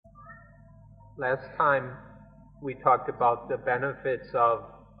Last time we talked about the benefits of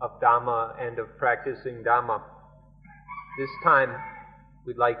Dhamma and of practicing Dhamma. This time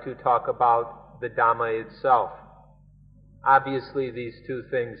we'd like to talk about the Dhamma itself. Obviously these two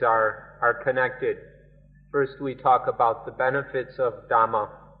things are connected. First we talk about the benefits of Dhamma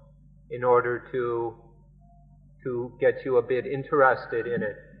in order to get you a bit interested in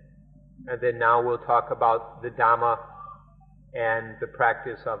it. And then now we'll talk about the Dhamma and the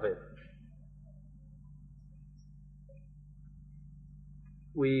practice of it.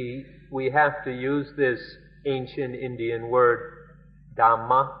 We have to use this ancient Indian word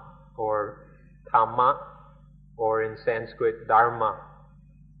Dhamma or Dhamma, or in Sanskrit Dharma.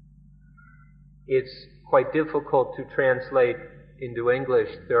 It's quite difficult to translate into English.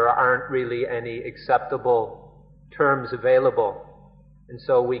 There aren't really any acceptable terms available, and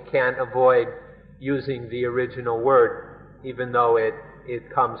so we can't avoid using the original word, even though it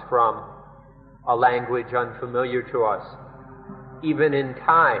comes from a language unfamiliar to us. Even in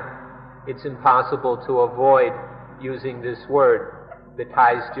Thai, it's impossible to avoid using this word. The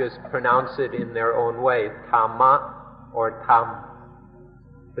Thais just pronounce it in their own way, Dhamma or Tham,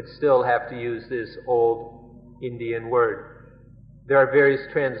 but still have to use this old Indian word. There are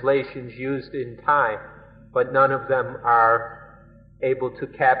various translations used in Thai, but none of them are able to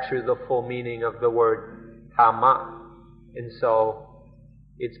capture the full meaning of the word Dhamma. And so,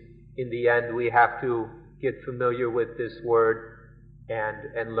 in the end, we have to get familiar with this word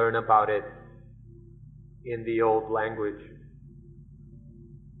and learn about it in the old language.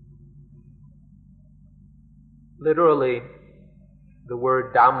 Literally, the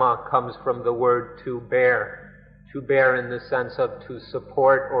word Dhamma comes from the word to bear in the sense of to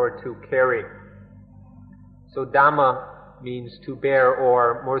support or to carry. So Dhamma means to bear,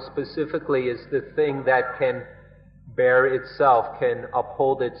 or more specifically is the thing that can bear itself, can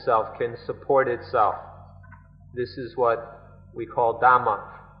uphold itself, can support itself. This is what we call Dhamma.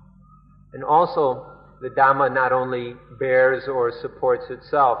 And also, the Dhamma not only bears or supports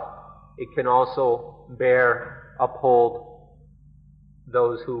itself, it can also bear, uphold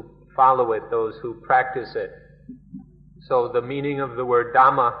those who follow it, those who practice it. So the meaning of the word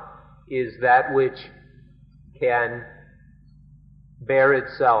Dhamma is that which can bear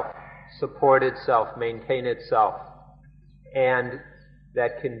itself, support itself, maintain itself, and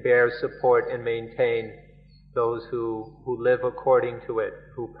that can bear, support, and maintain those who live according to it,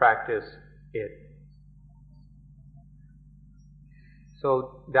 who practice it.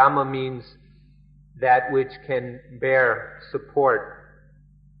 So Dhamma means that which can bear, support.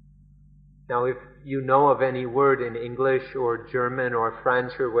 Now if you know of any word in English or German or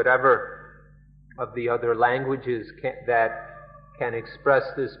French or whatever of the other languages that can express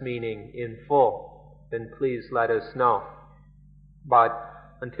this meaning in full, then please let us know. But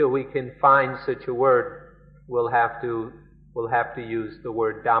until we can find such a word, we'll have to use the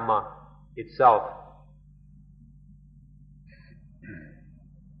word Dhamma itself.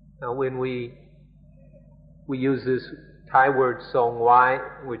 Now when we use this Thai word Song Wai,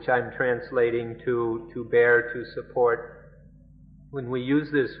 which I'm translating to bear, to support, when we use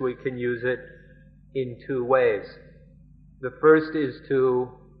this we can use it in two ways. The first is to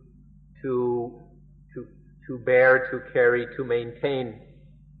bear, to carry, to maintain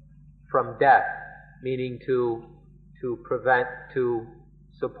from death, meaning to prevent, to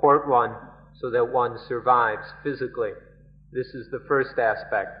support one so that one survives physically. This is the first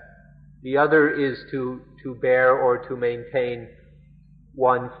aspect. The other is to bear or to maintain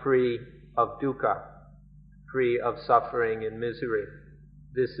one free of dukkha, free of suffering and misery.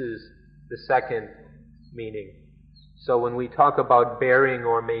 This is the second meaning. So when we talk about bearing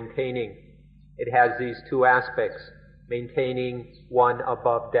or maintaining, it has these two aspects: maintaining one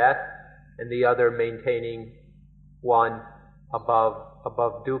above death, and the other maintaining one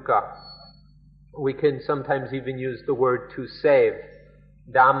above dukkha. We can sometimes even use the word to save.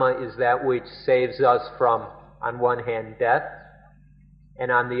 Dhamma is that which saves us from, on one hand, death,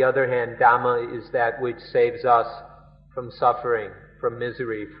 and on the other hand, Dhamma is that which saves us from suffering, from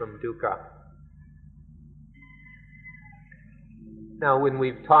misery, from dukkha. Now, when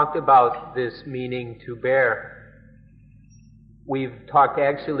we've talked about this meaning to bear, we've talked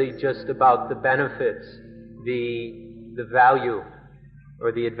actually just about the benefits, the value,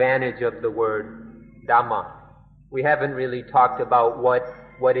 or the advantage of the word Dhamma. We haven't really talked about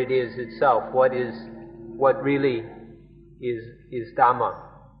what it is itself, what really is Dhamma.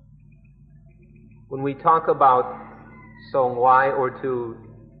 When we talk about Song Wai, or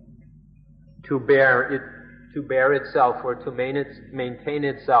to bear itself or to maintain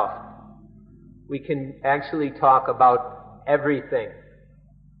itself, we can actually talk about everything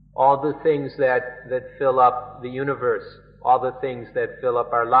All the things that fill up the universe, all the things that fill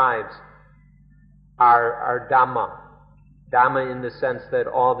up our lives are Dhamma. Dhamma in the sense that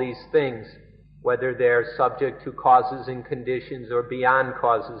all these things, whether they're subject to causes and conditions or beyond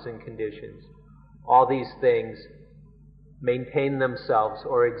causes and conditions, all these things maintain themselves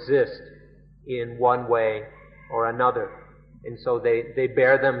or exist in one way or another. And so they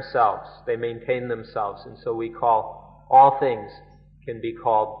bear themselves, they maintain themselves, and so we call all things can be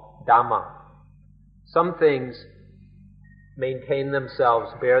called Dhamma. Some things maintain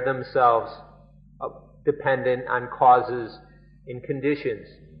themselves, bear themselves, dependent on causes and conditions.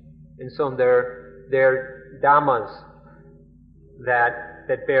 And so they're Dhammas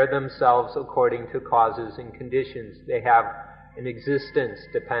that bear themselves according to causes and conditions. They have an existence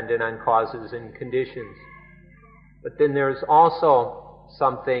dependent on causes and conditions. But then there's also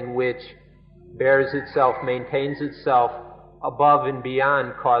something which bears itself, maintains itself above and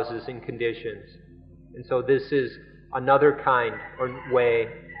beyond causes and conditions. And so this is another kind or way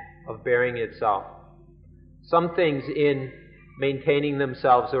of bearing itself. Some things in maintaining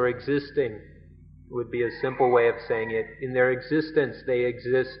themselves or existing would be a simple way of saying it. In their existence, they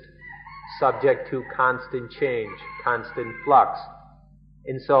exist subject to constant change, constant flux.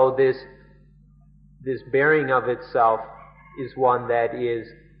 And so this bearing of itself is one that is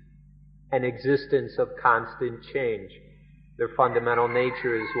an existence of constant change. Their fundamental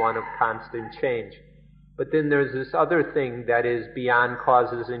nature is one of constant change. But then there's this other thing that is beyond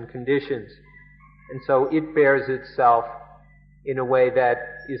causes and conditions. And so it bears itself in a way that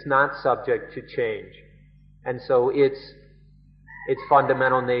is not subject to change. And so its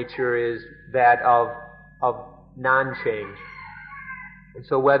fundamental nature is that of non-change. And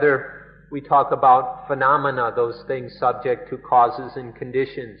so whether we talk about phenomena, those things subject to causes and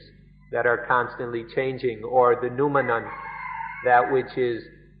conditions that are constantly changing, or the noumenon, that which is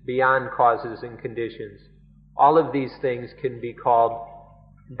beyond causes and conditions, all of these things can be called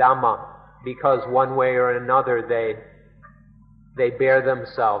Dhamma, because one way or another they bear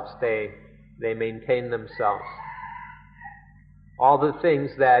themselves, they maintain themselves. All the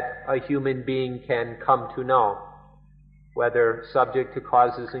things that a human being can come to know, whether subject to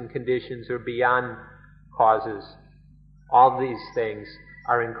causes and conditions or beyond causes, all these things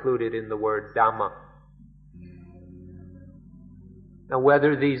are included in the word Dhamma. Now,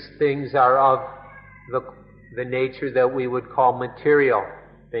 whether these things are of the nature that we would call material,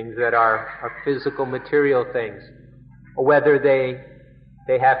 things that are physical material things, or whether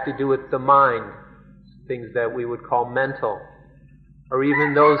they have to do with the mind, things that we would call mental, or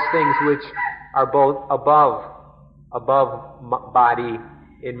even those things which are both above body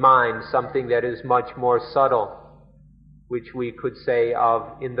and mind, something that is much more subtle, which we could say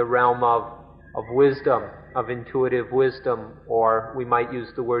of in the realm of wisdom, of intuitive wisdom, or we might use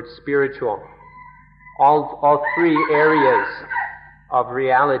the word spiritual. All three areas of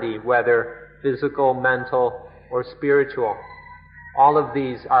reality, whether physical, mental, or spiritual, all of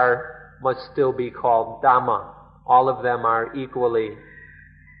these must still be called Dhamma. All of them are equally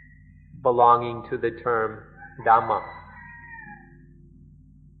belonging to the term Dhamma.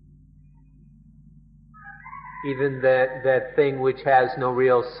 Even that thing which has no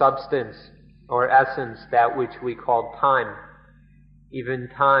real substance or essence, that which we call time, even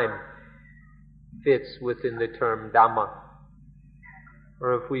time fits within the term Dhamma.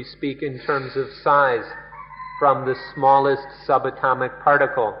 Or if we speak in terms of size, from the smallest subatomic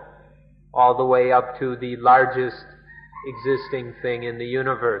particle all the way up to the largest existing thing in the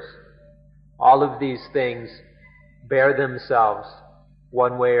universe, all of these things bear themselves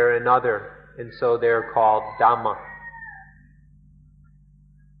one way or another, and so they're called Dhamma.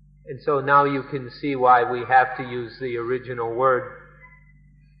 And so now you can see why we have to use the original word,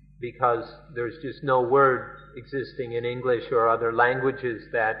 because there's just no word existing in English or other languages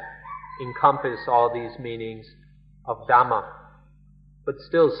that encompass all these meanings of Dhamma. But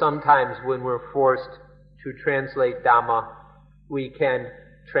still, sometimes when we're forced to translate Dhamma, we can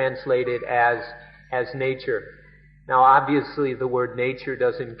translate it as nature. Now, obviously, the word nature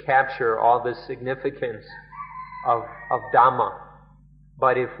doesn't capture all the significance of Dhamma,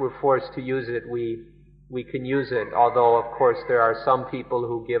 but if we're forced to use it, we can use it, although, of course, there are some people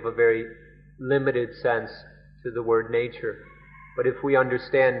who give a very limited sense to the word nature. But if we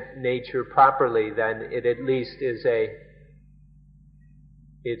understand nature properly, then it at least is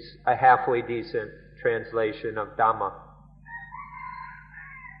it's a halfway decent translation of Dhamma.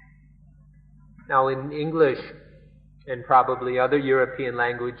 Now, in English and probably other European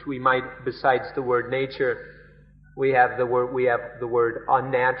language, we might, besides the word nature, we have the word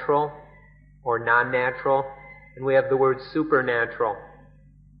unnatural or non-natural, and we have the word supernatural.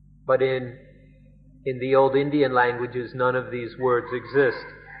 But in the old Indian languages, none of these words exist.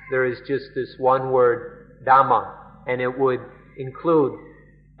 There is just this one word, Dhamma, and it would include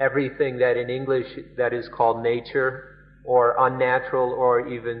everything that in English that is called nature, or unnatural, or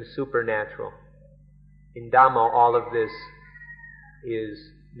even supernatural. In Dhamma, all of this is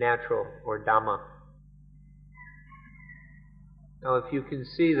natural, or Dhamma. Now, if you can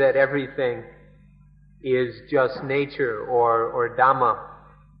see that everything is just nature, or Dhamma,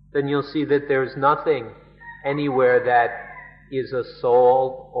 then you'll see that there's nothing anywhere that is a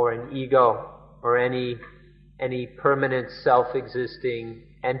soul, or an ego, or any permanent self-existing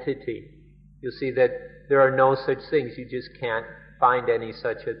entity. You'll see that there are no such things. You just can't find any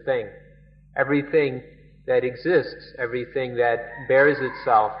such a thing. Everything that exists, everything that bears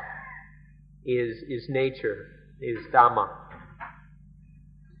itself is nature, is Dhamma.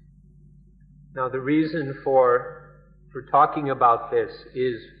 Now the reason for talking about this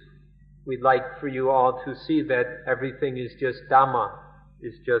is we'd like for you all to see that everything is just Dhamma,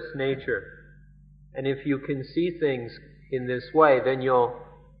 is just nature. And if you can see things in this way, then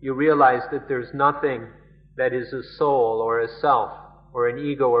you realize that there's nothing that is a soul or a self or an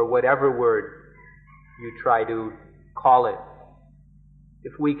ego or whatever word you try to call it.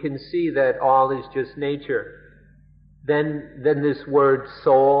 If we can see that all is just nature, then this word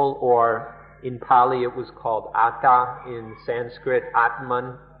soul, or in Pali it was called Atta, in Sanskrit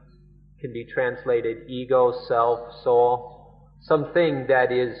Atman, can be translated ego, self, soul, something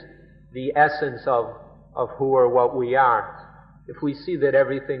that is the essence of who or what we are. If we see that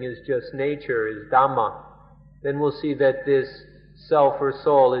everything is just nature, is Dhamma, then we'll see that this self or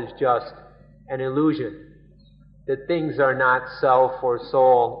soul is just an illusion. That things are not self or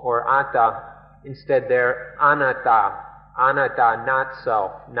soul or atta, instead they're anatta. Anatta, not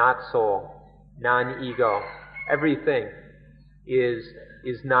self, not soul, non-ego. Everything is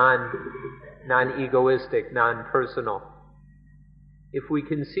non-egoistic, non-personal. If we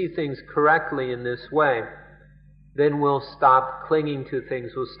can see things correctly in this way, then we'll stop clinging to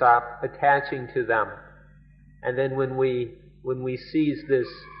things, we'll stop attaching to them. And then when we cease this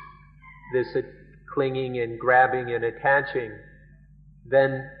clinging and grabbing and attaching,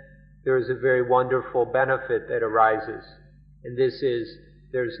 then there is a very wonderful benefit that arises. And this is,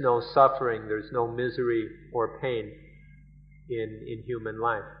 there's no suffering, there's no misery or pain in human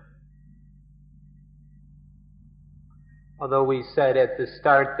life. Although we said at the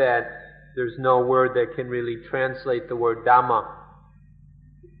start that there's no word that can really translate the word Dhamma,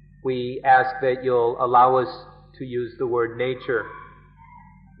 we ask that you'll allow us to use the word nature.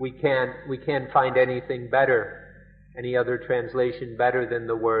 We can't find anything better, any other translation better than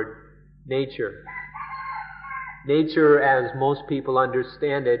the word nature. Nature, as most people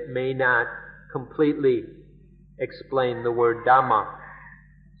understand it, may not completely explain the word Dhamma.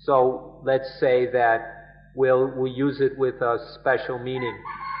 So let's say that we'll use it with a special meaning.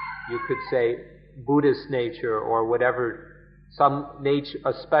 You could say Buddhist nature or whatever, some nature,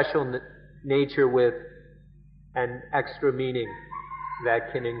 a special nature with an extra meaning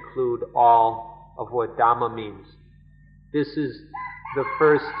that can include all of what Dhamma means. This is the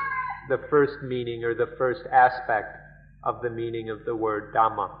first meaning, or the first aspect of the meaning of the word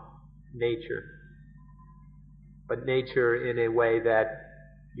Dhamma, nature. But nature in a way that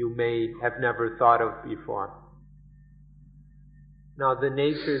you may have never thought of before. Now, the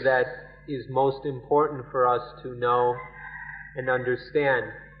nature that is most important for us to know and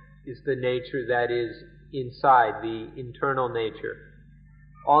understand is the nature that is inside, the internal nature.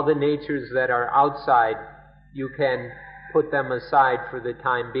 All the natures that are outside, you can put them aside for the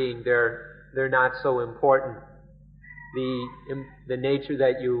time being. They're not so important. The nature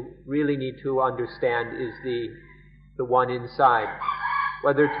that you really need to understand is the one inside.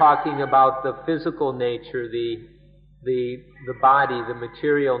 Whether talking about the physical nature, the body, the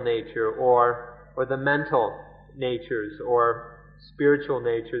material nature, or the mental natures, or spiritual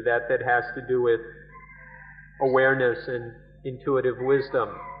nature that has to do with awareness and intuitive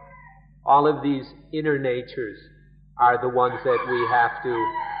wisdom. All of these inner natures are the ones that we have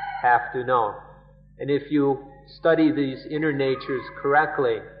to know. And if you study these inner natures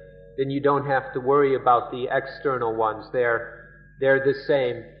correctly, then you don't have to worry about the external ones. They're the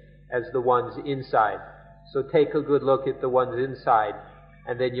same as the ones inside. So take a good look at the ones inside,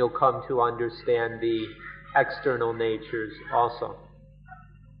 and then you'll come to understand the external natures also.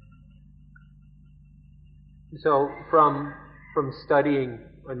 So from studying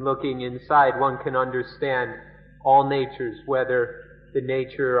and looking inside, one can understand all natures, whether the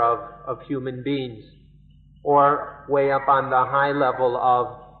nature of human beings, or way up on the high level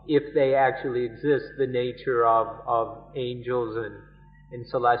of, if they actually exist, the nature of angels and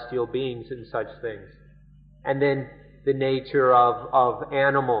celestial beings and such things. And then the nature of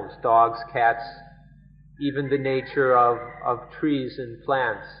animals, dogs, cats, even the nature of trees and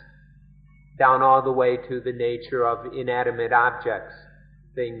plants, down all the way to the nature of inanimate objects,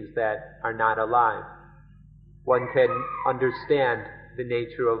 things that are not alive. One can understand the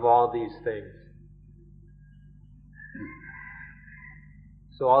nature of all these things.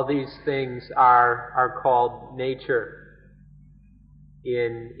 So all these things are called nature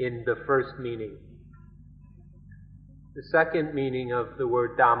in the first meaning. The second meaning of the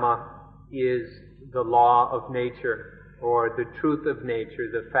word Dhamma is the law of nature, or the truth of nature,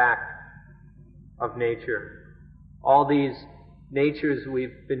 the fact of nature. All these natures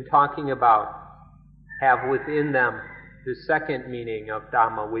we've been talking about have within them the second meaning of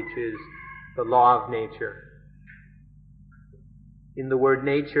Dhamma, which is the law of nature. In the word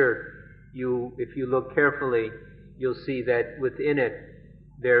nature, if you look carefully, you'll see that within it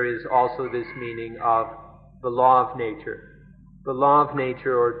there is also this meaning of the law of nature. The law of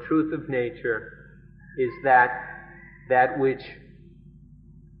nature, or truth of nature, is that which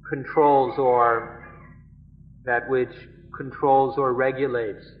controls or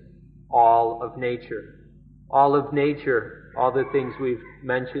regulates all of nature. All of nature, all the things we've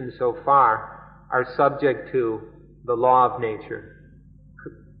mentioned so far, are subject to the law of nature.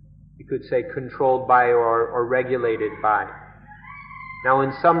 You could say controlled by or regulated by. Now,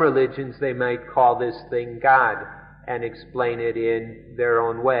 in some religions, they might call this thing God and explain it in their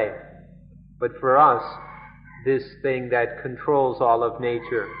own way. But for us, this thing that controls all of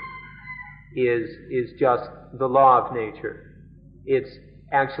nature is just the law of nature. It's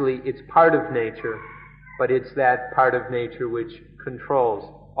part of nature, but it's that part of nature which controls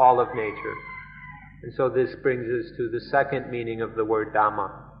all of nature. And so this brings us to the second meaning of the word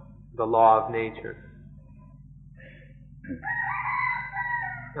Dhamma, the law of nature.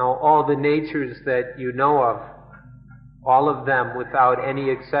 Now, all the natures that you know of, all of them without any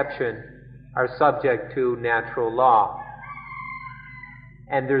exception, are subject to natural law.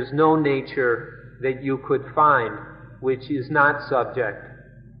 And there's no nature that you could find which is not subject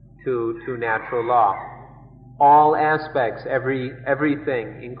to natural law. All aspects,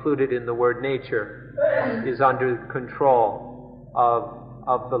 everything included in the word nature, is under control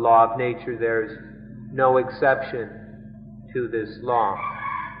of the law of nature. There's no exception to this law.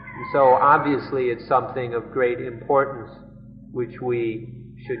 And so obviously it's something of great importance which we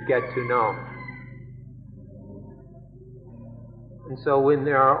should get to know. And so when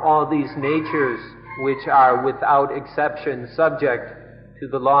there are all these natures which are without exception subject to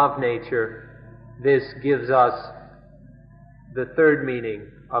the law of nature, this gives us the third meaning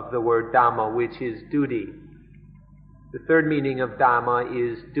of the word Dhamma, which is duty. The third meaning of Dhamma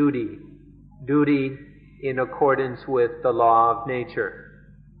is duty. Duty in accordance with the law of nature.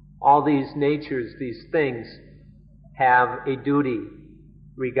 All these natures, these things, have a duty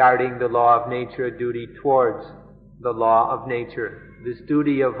regarding the law of nature, a duty towards the law of nature. This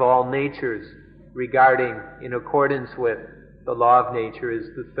duty of all natures regarding, in accordance with the law of nature, is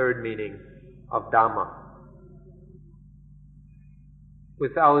the third meaning of Dhamma.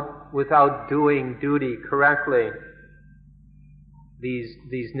 Without doing duty correctly,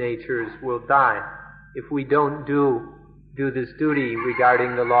 these natures will die. If we don't do this duty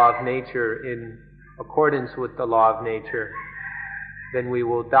regarding the law of nature in accordance with the law of nature, then we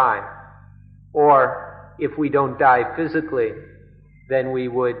will die. Or if we don't die physically, then we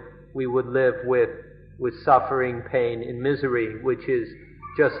would live with suffering, pain, and misery, which is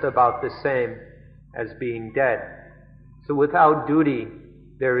just about the same as being dead. So without duty,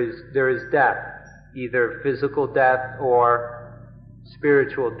 there is death, either physical death or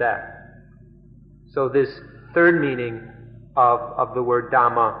spiritual death. So this third meaning of the word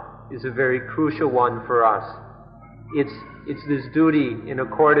Dhamma is a very crucial one for us. It's this duty in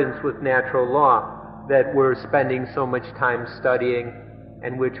accordance with natural law that we're spending so much time studying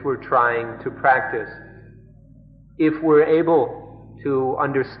and which we're trying to practice. If we're able to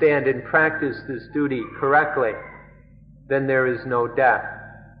understand and practice this duty correctly, then there is no death,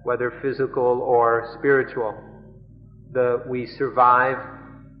 whether physical or spiritual. We survive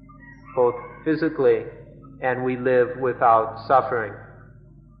both physically and we live without suffering.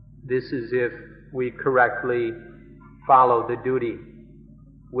 This is if we correctly follow the duty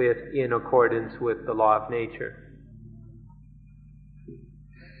in accordance with the law of nature.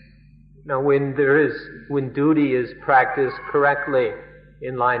 Now, when duty is practiced correctly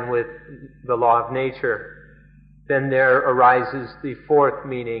in line with the law of nature, then there arises the fourth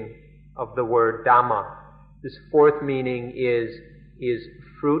meaning of the word Dhamma. This fourth meaning is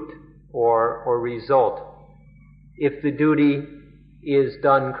fruit or result. If the duty is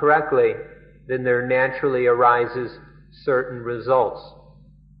done correctly, then there naturally arises certain results.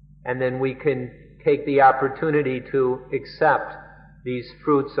 And then we can take the opportunity to accept these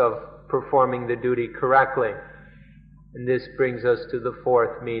fruits of performing the duty correctly. And this brings us to the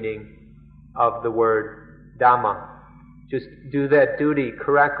fourth meaning of the word Dhamma. Just do that duty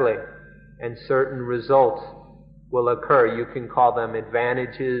correctly, and certain results will occur. You can call them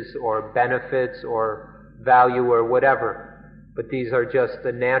advantages or benefits or value or whatever, but these are just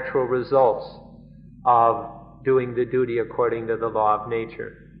the natural results of doing the duty according to the law of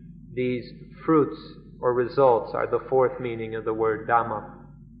nature. These fruits or results are the fourth meaning of the word Dhamma.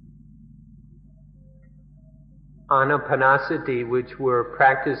 Anapanasati, which we're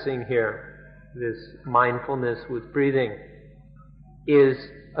practicing here, this mindfulness with breathing, is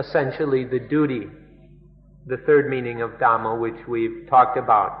essentially the duty, the third meaning of Dhamma, which we've talked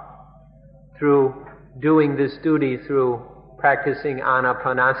about. Through doing this duty, through practicing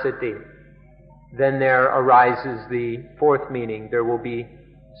anapanasati, then there arises the fourth meaning. There will be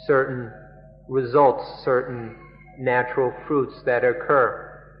certain results, certain natural fruits that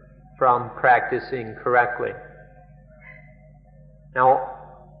occur from practicing correctly. Now,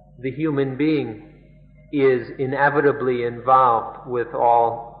 the human being is inevitably involved with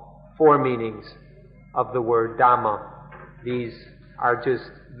all four meanings of the word Dhamma. These are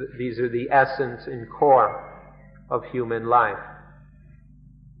the essence and core of human life.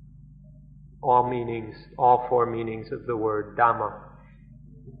 All four meanings of the word Dhamma.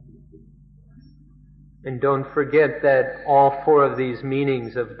 And don't forget that all four of these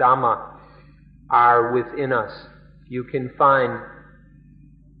meanings of Dhamma are within us. You can find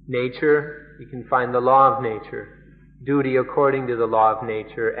nature, you can find the law of nature, duty according to the law of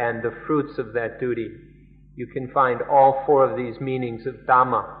nature, and the fruits of that duty. You can find all four of these meanings of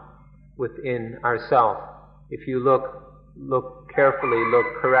Dhamma within ourselves. If you look carefully,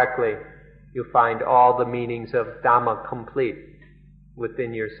 look correctly, you'll find all the meanings of Dhamma complete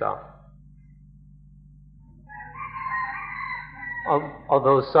within yourself.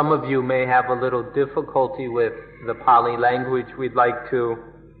 Although some of you may have a little difficulty with the Pali language, we'd like to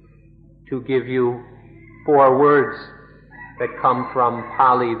give you 4 words that come from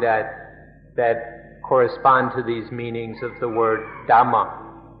Pali that correspond to these meanings of the word Dhamma.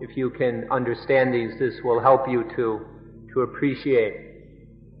 If you can understand these, this will help you to appreciate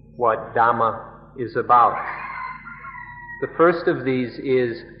what Dhamma is about. The first of these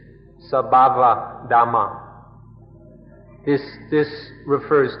is Sabhava Dhamma. This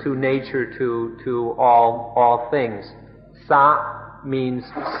refers to nature, to all things. Sa means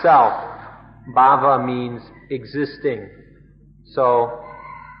self. Bhava means existing. So,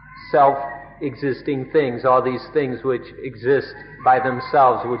 self-existing things, all these things which exist by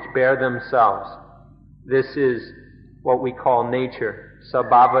themselves, which bear themselves. This is what we call nature.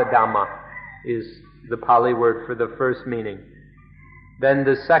 Sabhava Dhamma is the Pali word for the first meaning. Then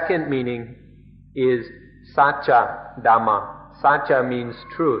the second meaning is Satcha Dhamma. Satcha means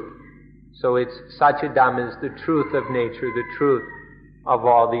truth. So it's Satcha Dhamma is the truth of nature, the truth of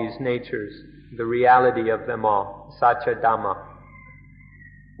all these natures, the reality of them all. Satcha Dhamma.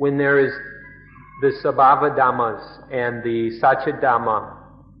 When there is the Sabhava Dhammas and the Satcha Dhamma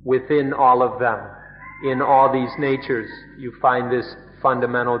within all of them, in all these natures, you find this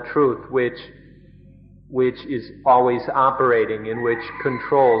fundamental truth which is always operating and which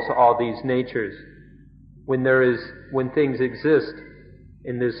controls all these natures. When things exist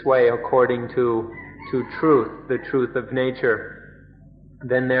in this way according to truth, the truth of nature,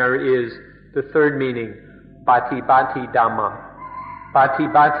 then there is the third meaning, Patibhati Dhamma.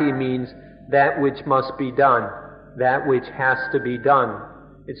 Patibhati means that which must be done, that which has to be done.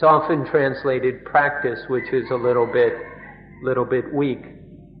 It's often translated practice, which is a little bit weak.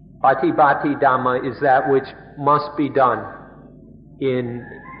 Patibhati Dhamma is that which must be done in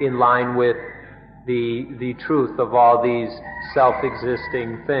line with the truth of all these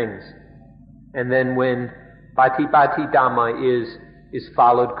self-existing things. And then when Patibhati Dhamma is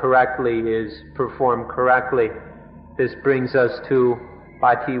followed correctly, is performed correctly, this brings us to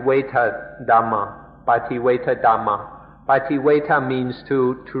Pativeta Dhamma. Pativeta Dhamma. Pativeta means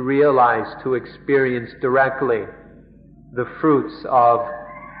to realize, to experience directly the fruits of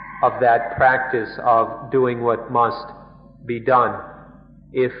that practice of doing what must be done.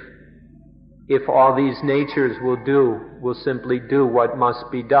 If all these natures will simply do what must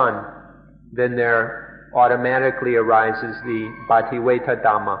be done, then there automatically arises the Pativeta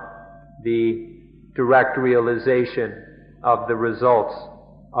Dhamma, the direct realization of the results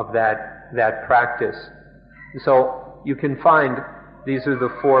of that practice. So you can find these are the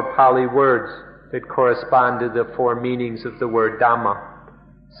 4 Pali words, that correspond to the four meanings of the word Dhamma.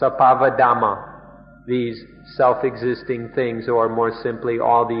 Sabhava Dhamma, these self-existing things, or more simply,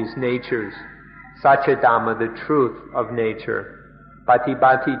 all these natures. Satya Dhamma, the truth of nature.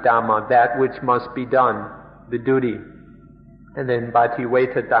 Patibhati Dhamma, that which must be done, the duty. And then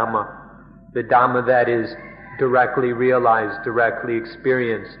Bhattiveta Dhamma, the Dhamma that is directly realized, directly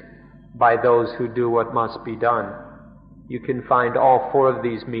experienced by those who do what must be done. You can find all four of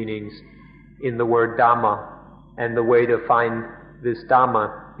these meanings in the word Dhamma, and the way to find this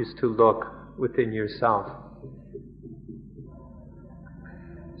Dhamma is to look within yourself.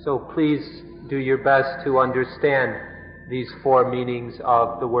 So please do your best to understand these four meanings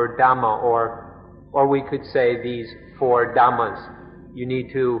of the word Dhamma, or we could say these four Dhammas. You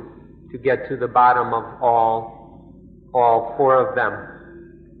need to get to the bottom of all four of them.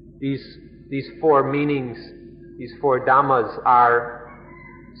 These four meanings, these four Dhammas are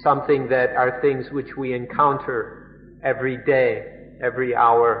something that are things which we encounter every day, every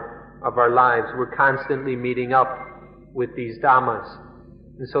hour of our lives. We're constantly meeting up with these Dhammas.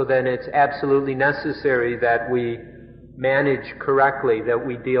 And so then it's absolutely necessary that we manage correctly, that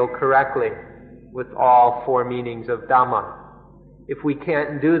we deal correctly with all four meanings of Dhamma. If we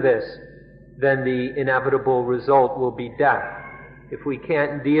can't do this, then the inevitable result will be death. If we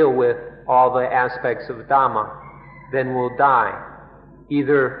can't deal with all the aspects of Dhamma, then we'll die.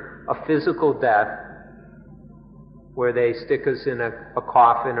 Either a physical death, where they stick us in a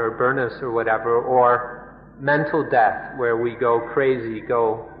coffin or burn us or whatever, or mental death, where we go crazy,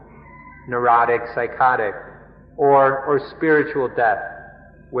 go neurotic, psychotic, or spiritual death,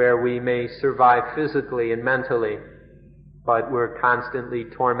 where we may survive physically and mentally, but we're constantly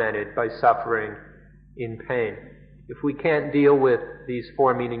tormented by suffering in pain. If we can't deal with these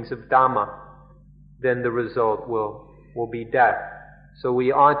four meanings of Dhamma, then the result will be death. So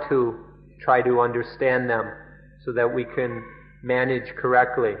we ought to try to understand them so that we can manage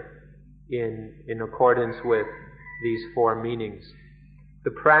correctly in accordance with these four meanings.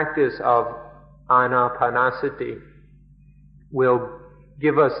 The practice of anapanasati will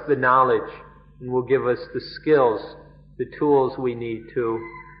give us the knowledge and will give us the skills, the tools we need to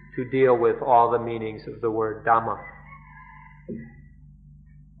deal with all the meanings of the word Dhamma.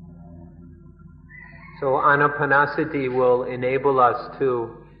 So anapanasati will enable us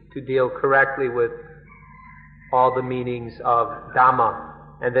to deal correctly with all the meanings of Dhamma,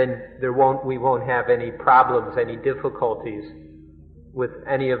 and then we won't have any problems, any difficulties with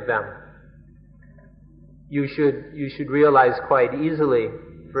any of them. You should realize quite easily,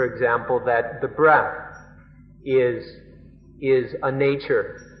 for example, that the breath is a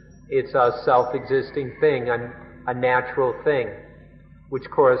nature. It's a self-existing thing, a natural thing, which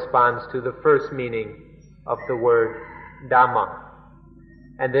corresponds to the first meaning of the word Dhamma.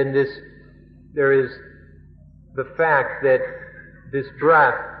 And then there is the fact that this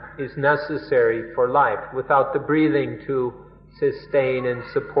breath is necessary for life. Without the breathing to sustain and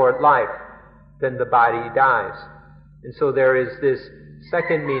support life, then the body dies. And so there is this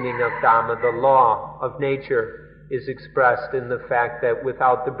second meaning of Dhamma, the law of nature, is expressed in the fact that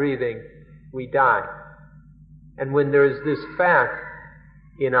without the breathing, we die. And when there is this fact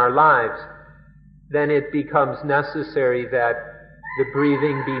in our lives, then it becomes necessary that the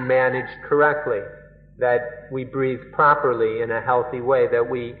breathing be managed correctly, that we breathe properly in a healthy way, that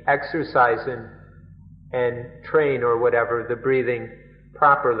we exercise and train or whatever the breathing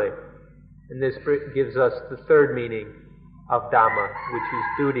properly. And this gives us the third meaning of Dhamma, which is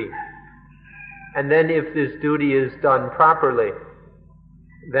duty. And then if this duty is done properly,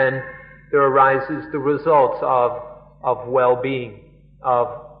 then there arises the results of well-being, of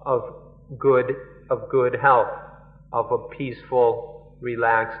good health, of a peaceful,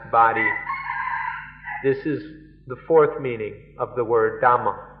 relaxed body. This is the fourth meaning of the word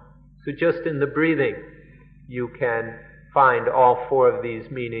Dhamma. So just in the breathing, you can find all four of these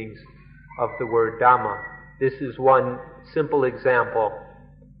meanings of the word Dhamma. This is one simple example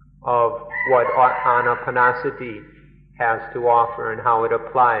of what anapanasati has to offer and how it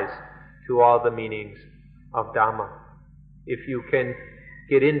applies to all the meanings of Dhamma. If you can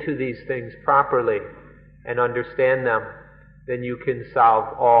get into these things properly and understand them, then you can solve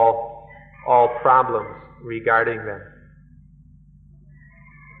all problems regarding them.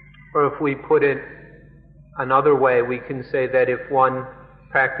 Or if we put it another way, we can say that if one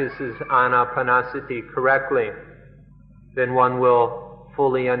practices anapanasati correctly, then one will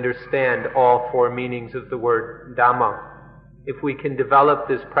fully understand all four meanings of the word Dhamma. If we can develop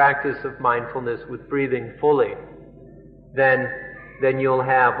this practice of mindfulness with breathing fully, then you'll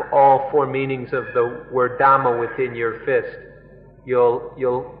have all four meanings of the word Dhamma within your fist.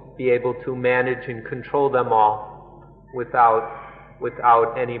 You'll be able to manage and control them all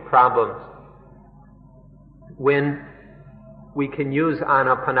without any problems. When we can use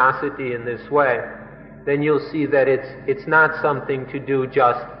anapanasati in this way, then you'll see that it's not something to do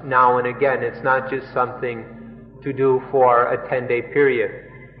just now and again. It's not just something to do for a 10-day period.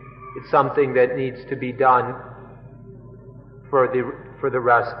 It's something that needs to be done for the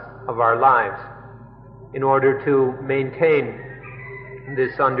rest of our lives. In order to maintain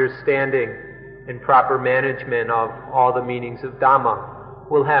this understanding and proper management of all the meanings of Dhamma,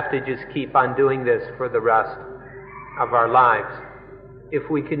 we'll have to just keep on doing this for the rest of our lives. If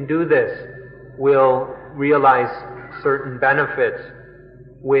we can do this, we'll realize certain benefits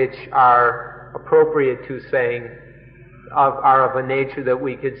which are appropriate to saying, are of a nature that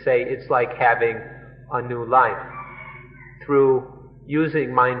we could say it's like having a new life. Through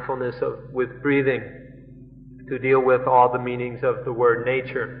using mindfulness with breathing to deal with all the meanings of the word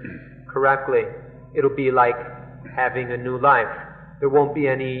nature correctly, it'll be like having a new life. There won't be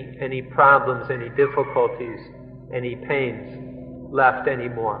any problems, any difficulties, any pains left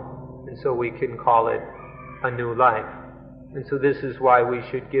anymore. And so we can call it a new life. And so this is why we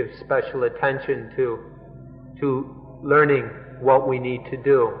should give special attention to learning what we need to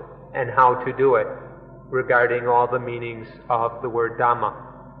do and how to do it regarding all the meanings of the word Dhamma.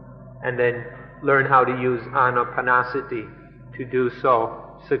 And then learn how to use anapanasati to do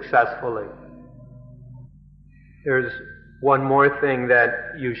so successfully. There's one more thing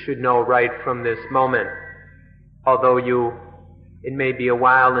that you should know right from this moment. Although it may be a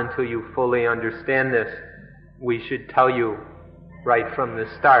while until you fully understand this, we should tell you right from the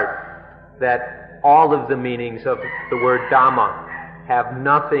start that all of the meanings of the word Dhamma have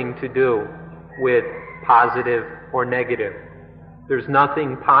nothing to do with positive or negative. There's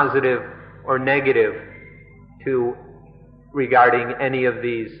nothing positive or negative regarding any of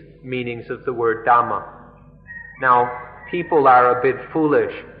these meanings of the word Dhamma. Now, people are a bit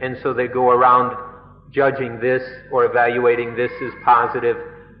foolish, and so they go around judging this or evaluating this as positive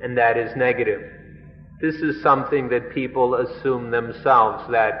and that is negative. This is something that people assume themselves,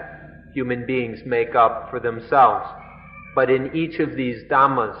 that human beings make up for themselves. But in each of these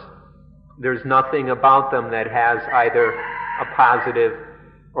Dhammas, there's nothing about them that has either a positive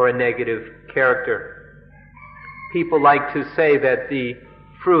or a negative character. People like to say that the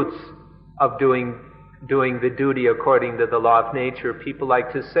fruits of doing the duty according to the law of nature, people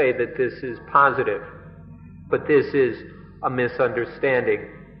like to say that this is positive. But this is a misunderstanding.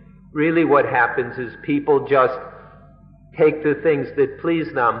 Really what happens is people just take the things that please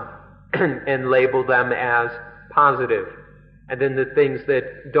them and label them as positive. And then the things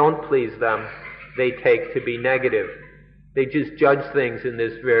that don't please them, they take to be negative. They just judge things in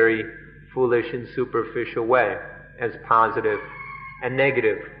this very foolish and superficial way as positive and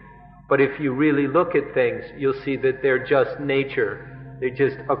negative. But if you really look at things, you'll see that they're just nature. They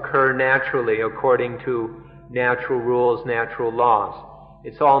just occur naturally according to natural rules, natural laws.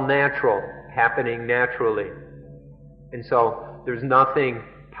 It's all natural, happening naturally. And so there's nothing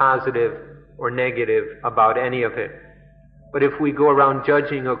positive or negative about any of it. But if we go around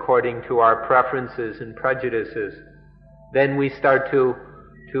judging according to our preferences and prejudices, then we start to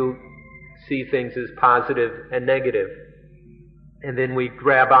see things as positive and negative. And then we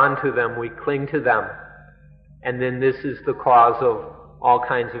grab onto them, we cling to them. And then this is the cause of all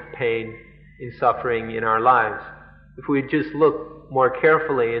kinds of pain and suffering in our lives. If we just look more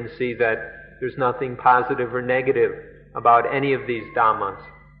carefully and see that there's nothing positive or negative about any of these Dhammas,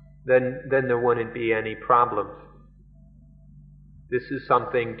 then there wouldn't be any problems. This is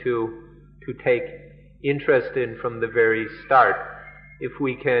something to take interest in from the very start. If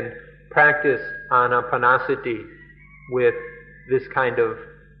we can practice anapanasati with this kind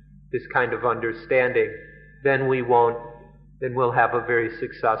of understanding, then we'll have a very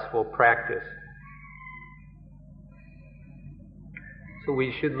successful practice. So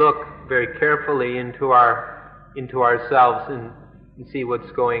we should look very carefully into ourselves and see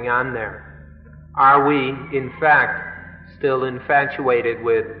what's going on there. Are we, in fact, still infatuated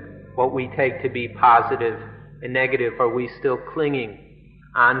with what we take to be positive and negative? Are we still clinging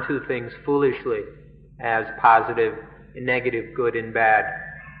onto things foolishly as positive and negative, good and bad,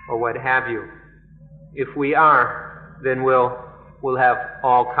 or what have you? If we are, then we'll have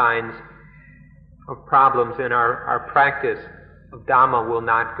all kinds of problems, and our practice of Dhamma will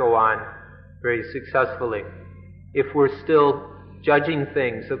not go on very successfully. If we're still judging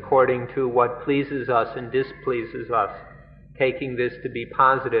things according to what pleases us and displeases us, taking this to be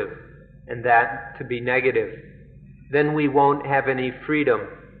positive and that to be negative, then we won't have any freedom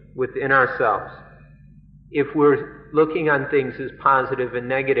within ourselves. if we're looking on things as positive and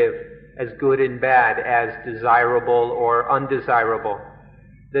negative, as good and bad, as desirable or undesirable,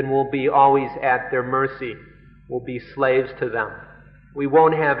 then we'll be always at their mercy. We'll be slaves to them. We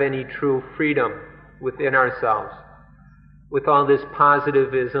won't have any true freedom within ourselves. With all this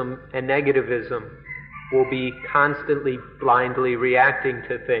positivism and negativism, we'll be constantly blindly reacting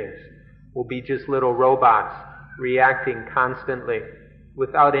to things. We'll be just little robots reacting constantly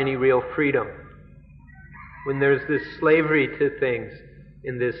without any real freedom. When there's this slavery to things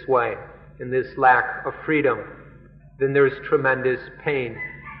in this way, in this lack of freedom, then there's tremendous pain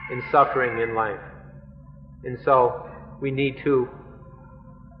and suffering in life. And so we need to,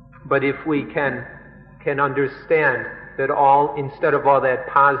 but if we can understand that instead of all that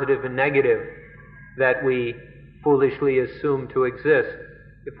positive and negative that we foolishly assume to exist,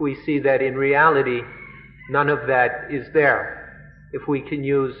 if we see that in reality none of that is there, if we can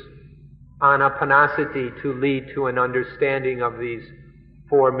use anapanasati to lead to an understanding of these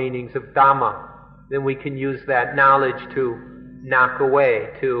four meanings of Dhamma, then we can use that knowledge to knock away,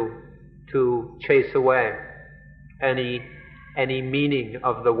 to chase away any meaning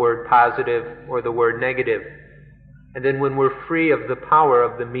of the word positive or the word negative. And then when we're free of the power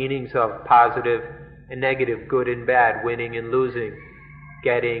of the meanings of positive and negative, good and bad, winning and losing,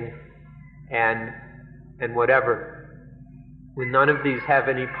 getting and whatever, when none of these have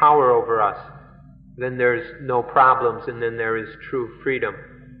any power over us, then there's no problems, and then there is true freedom.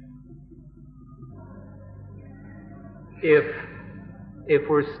 If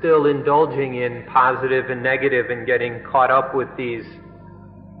we're still indulging in positive and negative and getting caught up with these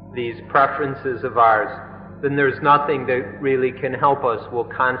preferences of ours, then there's nothing that really can help us. We'll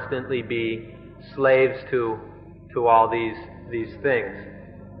constantly be slaves to all these things.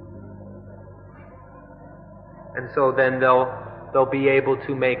 And so then they'll be able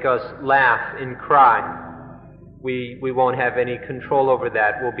to make us laugh and cry. We won't have any control over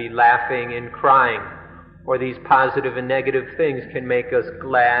that. We'll be laughing and crying. Or these positive and negative things can make us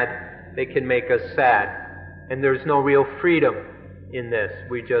glad, they can make us sad. And there's no real freedom in this.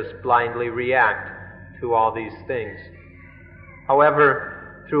 We just blindly react to all these things.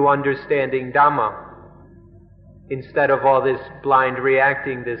 However, through understanding Dhamma, instead of all this blind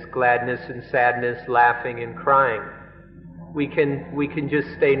reacting, this gladness and sadness, laughing and crying, we can just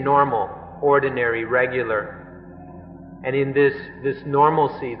stay normal, ordinary, regular. And in this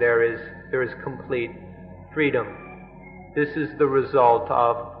normalcy there is complete freedom. This is the result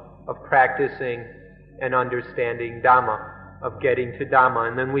of practicing and understanding Dhamma, of getting to Dhamma.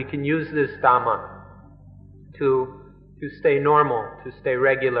 And then we can use this Dhamma to stay normal, to stay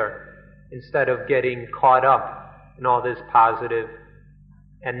regular, instead of getting caught up in all this positive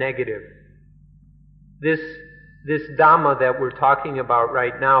and negative. This Dhamma that we're talking about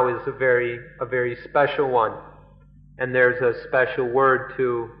right now is a very special one, and there's a special word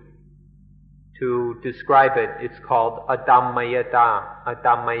to describe it. It's called adammayata.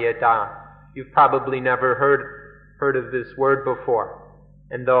 Adammayata. You've probably never heard of this word before,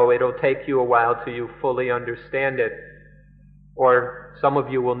 and though it'll take you a while till you fully understand it, or some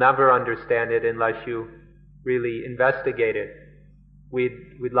of you will never understand it unless you really investigate it.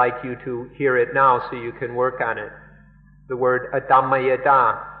 We'd like you to hear it now so you can work on it. The word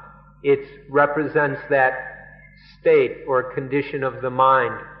adammayata, it represents that state or condition of the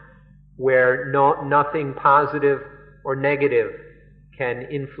mind where nothing positive or negative can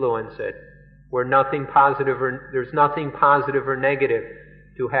influence it, where there's nothing positive or negative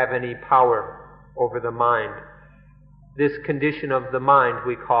to have any power over the mind. This condition of the mind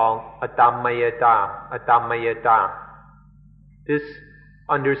we call adammayata, adammayata. This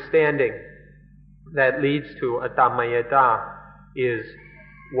understanding that leads to adammayata is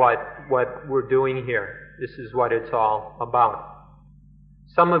what we're doing here. This is what it's all about.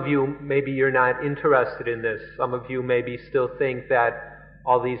 Some of you, maybe you're not interested in this. Some of you maybe still think that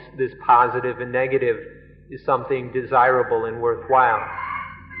all this positive and negative is something desirable and worthwhile.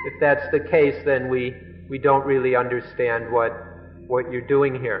 If that's the case, then we don't really understand what you're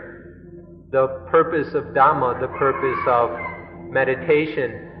doing here. The purpose of Dhamma, the purpose of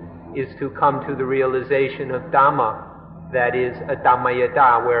meditation, is to come to the realization of Dhamma, that is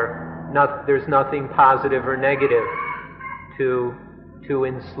adammayata, where there's nothing positive or negative to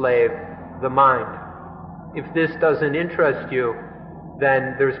enslave the mind. If this doesn't interest you,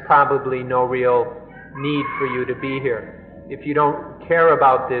 then there's probably no real need for you to be here. If you don't care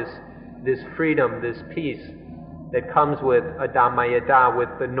about this freedom, this peace that comes with adammayata, with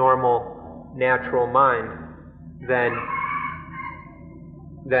the normal, natural mind, then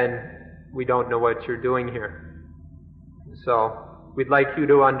we don't know what you're doing here. So we'd like you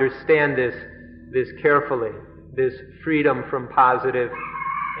to understand this carefully, this freedom from positive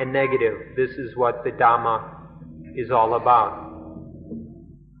and negative. This is what the Dhamma is all about.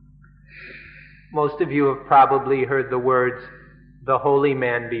 Most of you have probably heard the words, the holy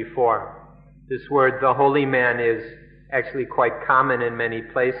man, before. This word, the holy man, is actually quite common in many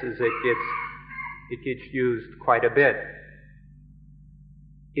places. It gets used quite a bit.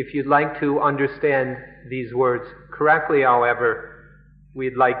 If you'd like to understand these words correctly, however,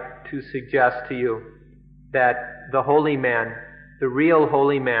 we'd like to suggest to you that the holy man, the real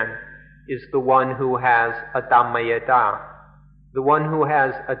holy man, is the one who has a Dhammayata. The one who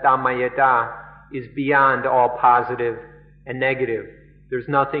has a Dhammayata is beyond all positive and negative. There's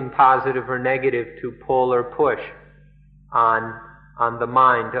nothing positive or negative to pull or push on the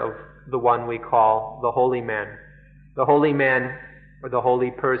mind of the one we call the holy man. The holy man, or the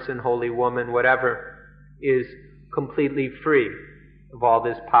holy person, holy woman, whatever, is completely free of all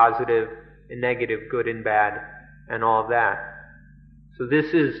this positive and negative, good and bad, and all of that. So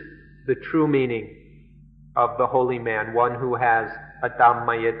this is the true meaning of the holy man, one who has a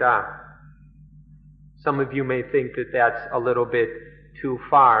Dhammayata. Some of you may think that that's a little bit too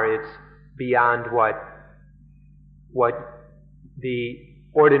far. It's beyond what the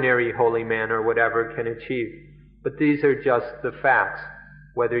ordinary holy man or whatever can achieve. But these are just the facts.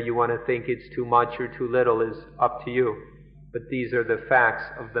 Whether you want to think it's too much or too little is up to you. But these are the facts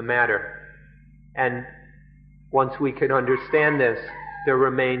of the matter. And once we can understand this, there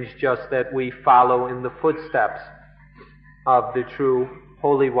remains just that we follow in the footsteps of the true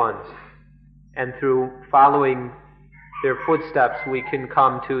holy ones. And through following their footsteps, we can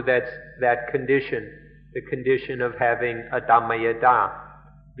come to that condition, the condition of having a Dhammayata,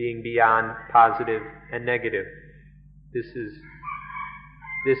 being beyond positive and negative. This is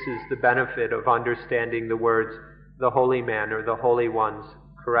the benefit of understanding the words, the holy man or the holy ones,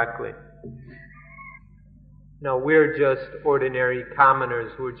 correctly. Now, we're just ordinary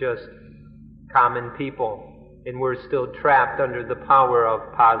commoners, we're just common people, and we're still trapped under the power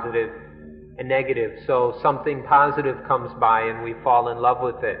of positive and negative. So something positive comes by and we fall in love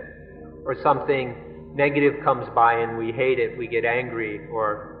with it, or something negative comes by and we hate it, we get angry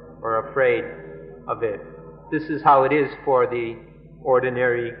or afraid of it. This is how it is for the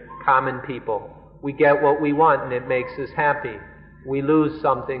ordinary common people. We get what we want and it makes us happy. We lose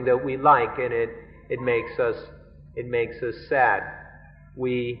something that we like and it makes us sad.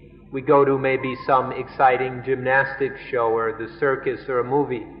 We go to maybe some exciting gymnastics show or the circus or a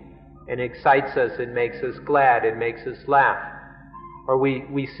movie, and it excites us, it makes us glad, it makes us laugh. Or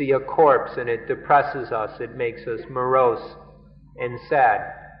we see a corpse and it depresses us, it makes us morose and sad.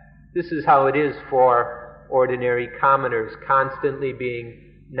 This is how it is for ordinary commoners, constantly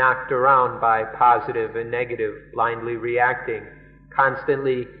being knocked around by positive and negative, blindly reacting,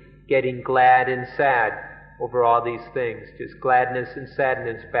 constantly getting glad and sad over all these things, just gladness and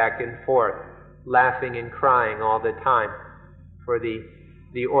sadness back and forth, laughing and crying all the time for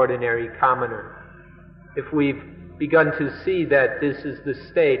the ordinary commoner. If we've begun to see that this is the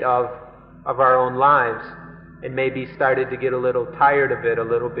state of our own lives, and maybe started to get a little tired of it, a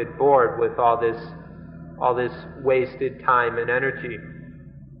little bit bored with all this wasted time and energy,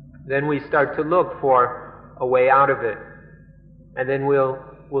 then we start to look for a way out of it. And then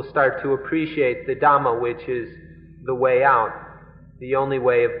we'll start to appreciate the Dhamma, which is the way out, the only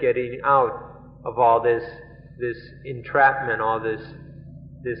way of getting out of all this entrapment, all this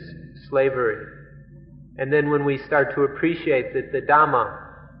slavery. And then when we start to appreciate that the Dhamma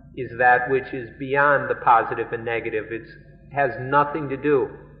is that which is beyond the positive and negative, it has nothing to do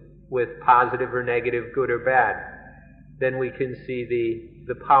with positive or negative, good or bad, then we can see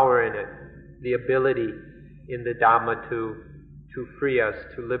the power in it, the ability in the Dhamma to free us,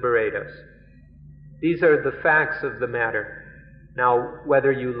 to liberate us. These are the facts of the matter. Now,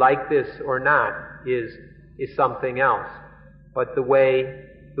 whether you like this or not is something else. But the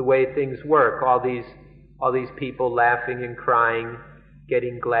way things work, all these people laughing and crying,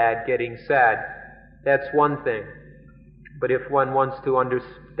 getting glad, getting sad, that's one thing. But if one wants to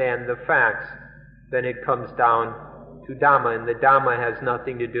understand the facts, then it comes down to Dhamma, and the Dhamma has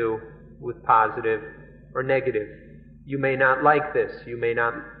nothing to do with positive or negative. You may not like this, it may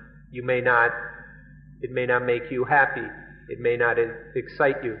not make you happy, it may not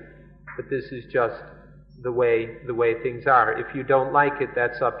excite you, but this is just the way things are. If you don't like it,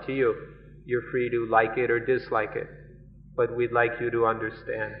 that's up to you. You're free to like it or dislike it. But we'd like you to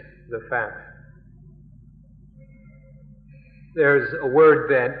understand the facts. There's a word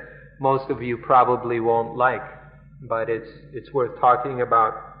that most of you probably won't like, but it's worth talking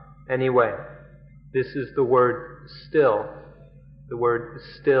about anyway. This is the word still. The word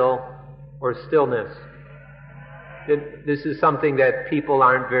still or stillness. This is something that people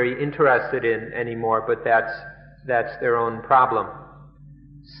aren't very interested in anymore, but that's their own problem.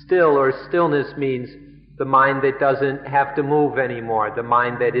 Still or stillness means the mind that doesn't have to move anymore, the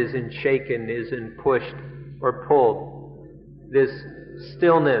mind that isn't shaken, isn't pushed or pulled. This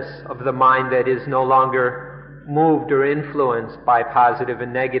stillness of the mind that is no longer moved or influenced by positive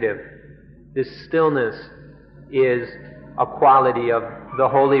and negative. This stillness is a quality of the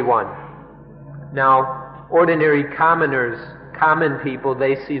Holy One. Now, ordinary common people,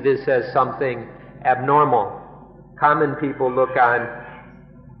 they see this as something abnormal. Common people look on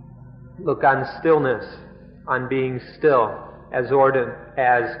stillness, on being still, as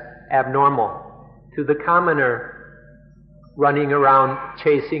abnormal. To the commoner, running around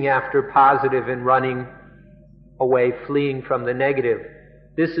chasing after positive and running away, fleeing from the negative,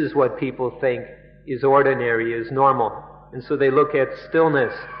 this is what people think is ordinary, is normal. And so they look at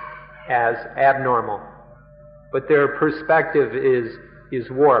stillness as abnormal. But their perspective is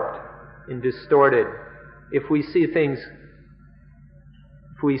warped and distorted. If we see things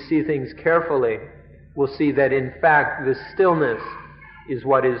carefully, we'll see that in fact the stillness is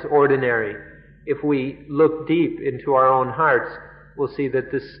what is ordinary. If we look deep into our own hearts, we'll see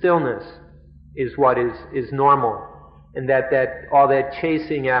that the stillness is what is normal, and that all that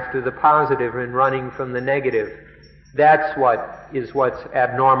chasing after the positive and running from the negative, that's what's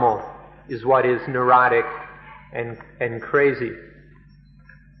abnormal, is what is neurotic and crazy.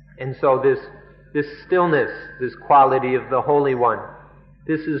 And so this stillness, this quality of the Holy One,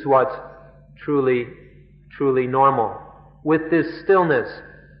 this is what's truly normal. With this stillness,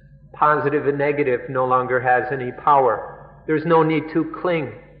 positive and negative no longer has any power. There's no need to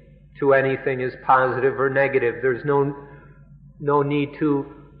cling to anything as positive or negative. There's no need to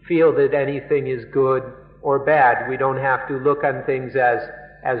feel that anything is good or bad. We don't have to look on things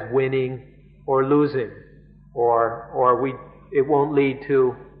as winning or losing, it won't lead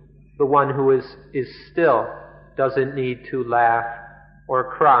to the one who is still doesn't need to laugh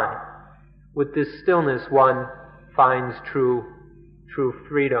or cry. With this stillness, one finds true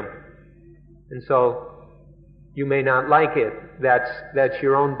freedom. And so you may not like it. That's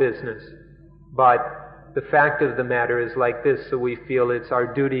your own business. But the fact of the matter is like this, so we feel it's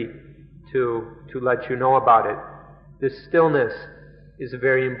our duty to let you know about it. This stillness is a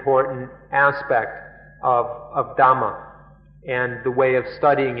very important aspect of Dhamma, and the way of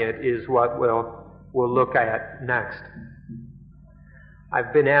studying it is what we'll look at next.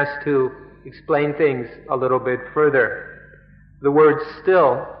 I've been asked to explain things a little bit further. The word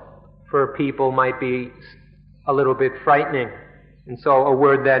still for people might be a little bit frightening, and so a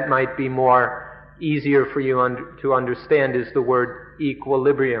word that might be more easier for you to understand is the word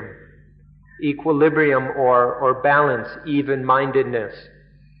equilibrium. Equilibrium or balance, even-mindedness.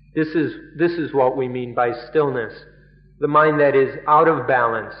 This is what we mean by stillness. The mind that is out of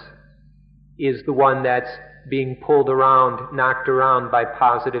balance is the one that's being pulled around, knocked around by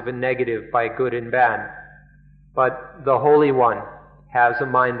positive and negative, by good and bad. But the Holy One has a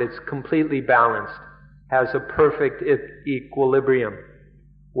mind that's completely balanced, has a perfect equilibrium,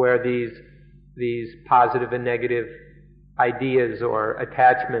 where these positive and negative ideas or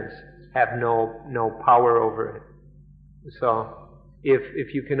attachments have no power over it. So,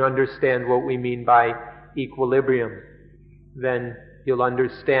 if you can understand what we mean by equilibrium, then you'll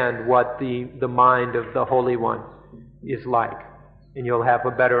understand what the mind of the Holy One is like, and you'll have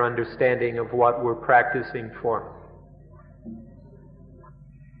a better understanding of what we're practicing for.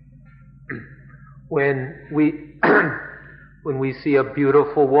 When we see a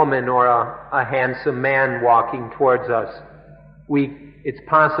beautiful woman or a handsome man walking towards us, it's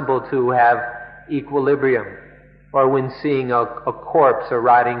possible to have equilibrium. Or when seeing a corpse, a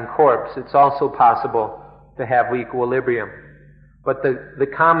rotting corpse, it's also possible to have equilibrium. But the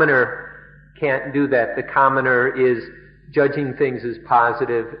commoner can't do that. The commoner is judging things as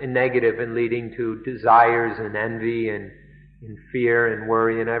positive and negative and leading to desires and envy and fear and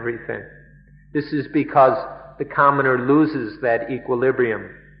worry and everything. This is because the commoner loses that equilibrium.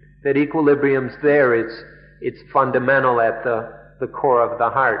 That equilibrium's there, it's fundamental at the core of the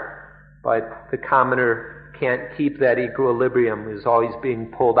heart. But the commoner can't keep that equilibrium, is always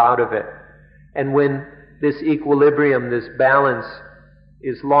being pulled out of it. And when this equilibrium, this balance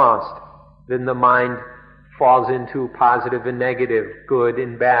is lost, then the mind falls into positive and negative, good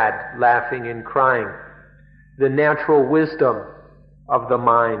and bad, laughing and crying. The natural wisdom of the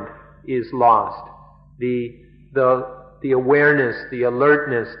mind is lost. The awareness, the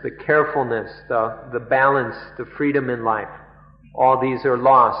alertness, the carefulness, the balance, the freedom in life, all these are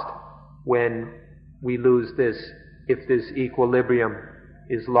lost when we lose this, if this equilibrium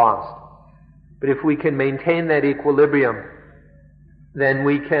is lost. But if we can maintain that equilibrium, then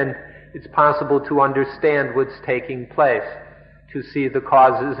it's possible to understand what's taking place, to see the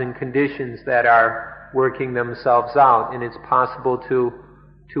causes and conditions that are working themselves out, and it's possible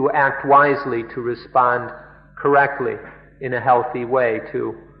to act wisely, to respond correctly in a healthy way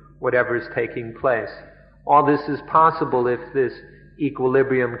to whatever is taking place. All this is possible if this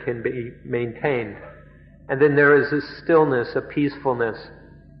equilibrium can be maintained. And then there is a stillness, a peacefulness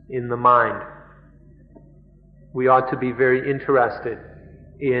in the mind. We ought to be very interested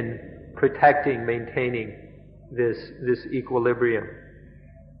in protecting, maintaining this equilibrium.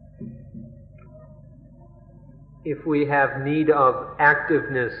 If we have need of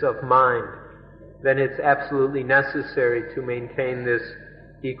activeness of mind, then it's absolutely necessary to maintain this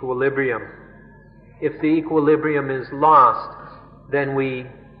equilibrium. If the equilibrium is lost, then we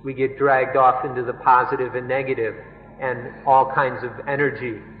get dragged off into the positive and negative, and all kinds of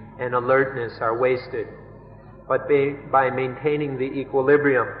energy and alertness are wasted. But by maintaining the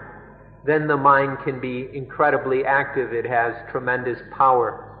equilibrium, then the mind can be incredibly active. It has tremendous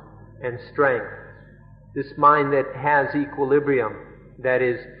power and strength. This mind that has equilibrium, that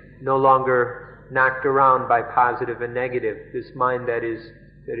is no longer knocked around by positive and negative, this mind that is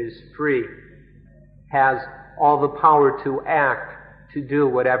free, has all the power to act, to do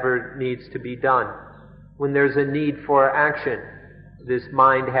whatever needs to be done. When there's a need for action, this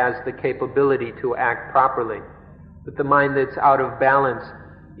mind has the capability to act properly. But the mind that's out of balance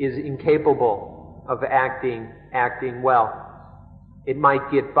is incapable of acting well. It might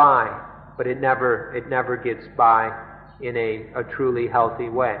get by, but it never gets by in a truly healthy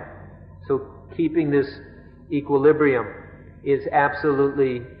way. So keeping this equilibrium is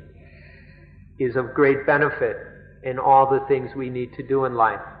of great benefit in all the things we need to do in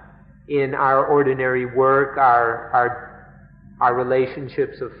life. In our ordinary work, our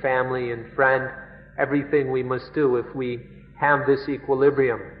relationships of family and friend, everything we must do. If we have this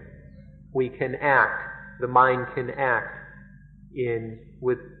equilibrium, we can act. The mind can act in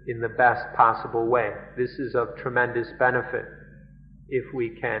the best possible way. This is of tremendous benefit if we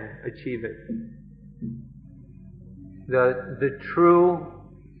can achieve it. The true,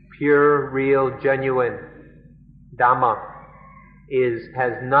 pure, real, genuine Dhamma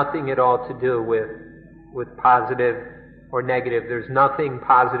has nothing at all to do with positive or negative. There's nothing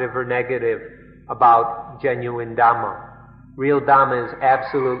positive or negative about genuine Dhamma. Real Dhamma is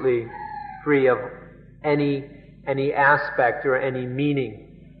absolutely free of any aspect or any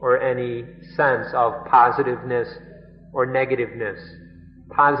meaning or any sense of positiveness or negativeness.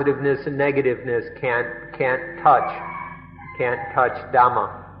 Positiveness and negativeness can't touch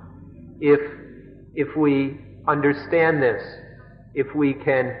Dhamma. If we understand this, if we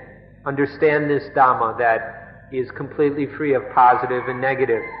can understand this Dhamma that is completely free of positive and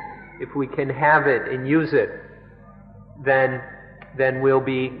negative, if we can have it and use it, then we'll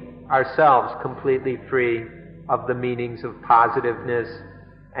be ourselves completely free of the meanings of positiveness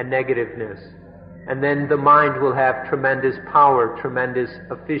and negativeness. And then the mind will have tremendous power, tremendous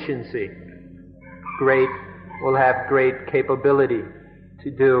efficiency, will have great capability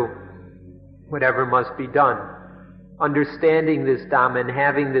to do whatever must be done. Understanding this Dhamma and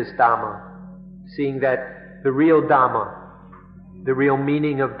having this Dhamma, seeing that the real Dhamma, the real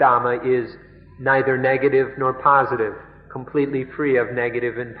meaning of Dhamma is neither negative nor positive, completely free of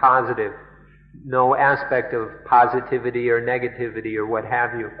negative and positive, no aspect of positivity or negativity or what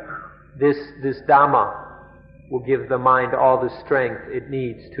have you. This Dhamma will give the mind all the strength it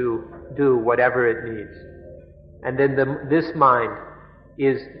needs to do whatever it needs. And then this mind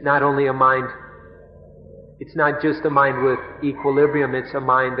is not only a mind, it's not just a mind with equilibrium, it's a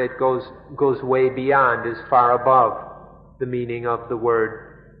mind that goes way beyond, is far above the meaning of the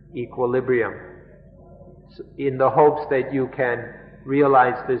word equilibrium. In the hopes that you can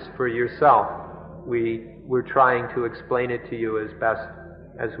realize this for yourself, we're trying to explain it to you as best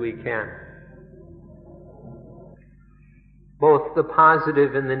as we can. Both the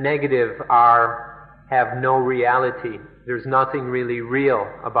positive and the negative have no reality. There's nothing really real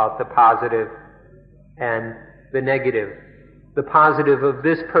about the positive and the negative. The positive of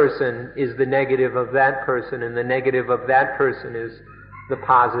this person is the negative of that person, and the negative of that person is the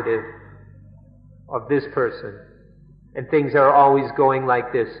positive of this person. And things are always going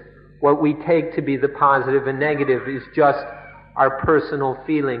like this. What we take to be the positive and negative is just our personal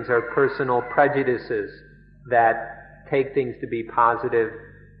feelings, our personal prejudices that take things to be positive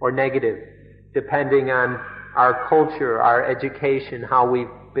or negative, depending on our culture, our education, how we've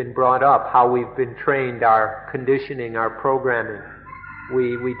been brought up, how we've been trained, our conditioning, our programming.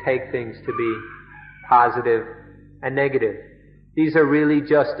 We take things to be positive and negative. These are really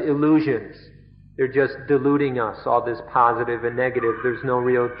just illusions. They're just deluding us, all this positive and negative. There's no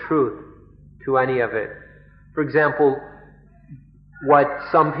real truth to any of it. For example, what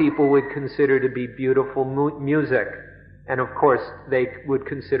some people would consider to be beautiful music, and of course they would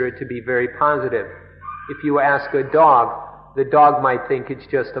consider it to be very positive. If you ask a dog, the dog might think it's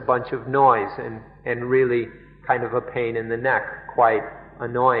just a bunch of noise and really kind of a pain in the neck, quite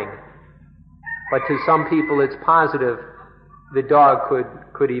annoying. But to some people it's positive. The dog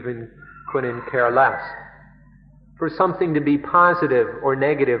couldn't care less. For something to be positive or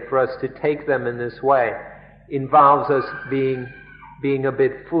negative, for us to take them in this way, involves us being a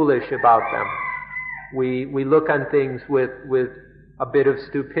bit foolish about them. We look on things with a bit of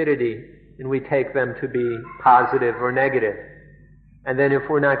stupidity, and we take them to be positive or negative. And then if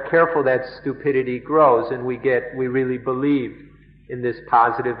we're not careful, that stupidity grows, and we really believe in this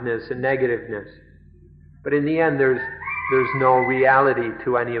positiveness and negativeness. But in the end, there's no reality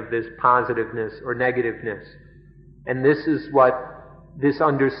to any of this positiveness or negativeness. And this is what this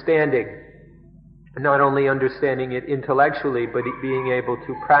understanding, not only understanding it intellectually, but being able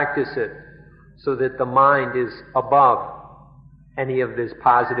to practice it so that the mind is above any of this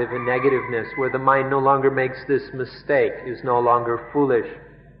positive and negativeness, where the mind no longer makes this mistake, is no longer foolish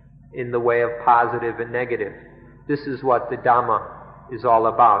in the way of positive and negative. This is what the Dhamma is all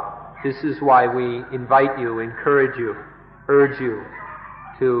about. This is why we invite you, encourage you, urge you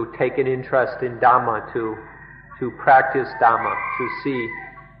to take an interest in Dhamma, to practice Dhamma, to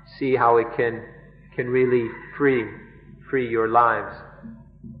see how it can really free your lives.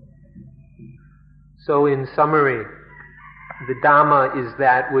 So in summary, the Dhamma is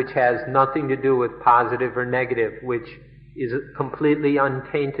that which has nothing to do with positive or negative, which is completely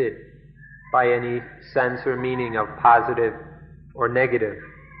untainted by any sense or meaning of positive or negative.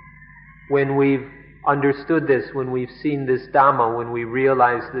 When we've understood this, when we've seen this Dhamma, when we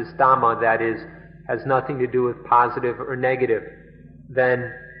realize this Dhamma that has nothing to do with positive or negative,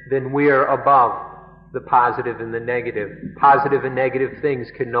 then we're above the positive and the negative. Positive and negative things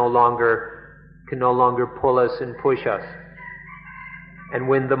can no longer pull us and push us. And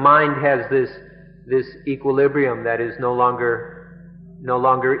when the mind has this equilibrium that is no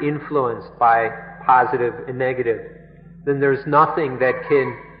longer influenced by positive and negative, then there's nothing that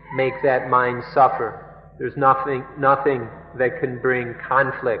can make that mind suffer. There's nothing that can bring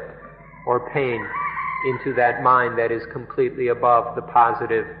conflict or pain into that mind that is completely above the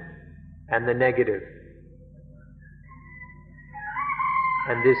positive and the negative.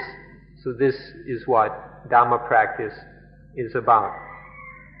 And this is what Dhamma practice is about.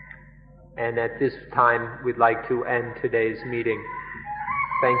 And at this time, we'd like to end today's meeting.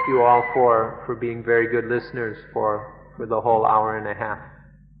 Thank you all for being very good listeners for the whole hour and a half.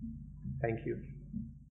 Thank you.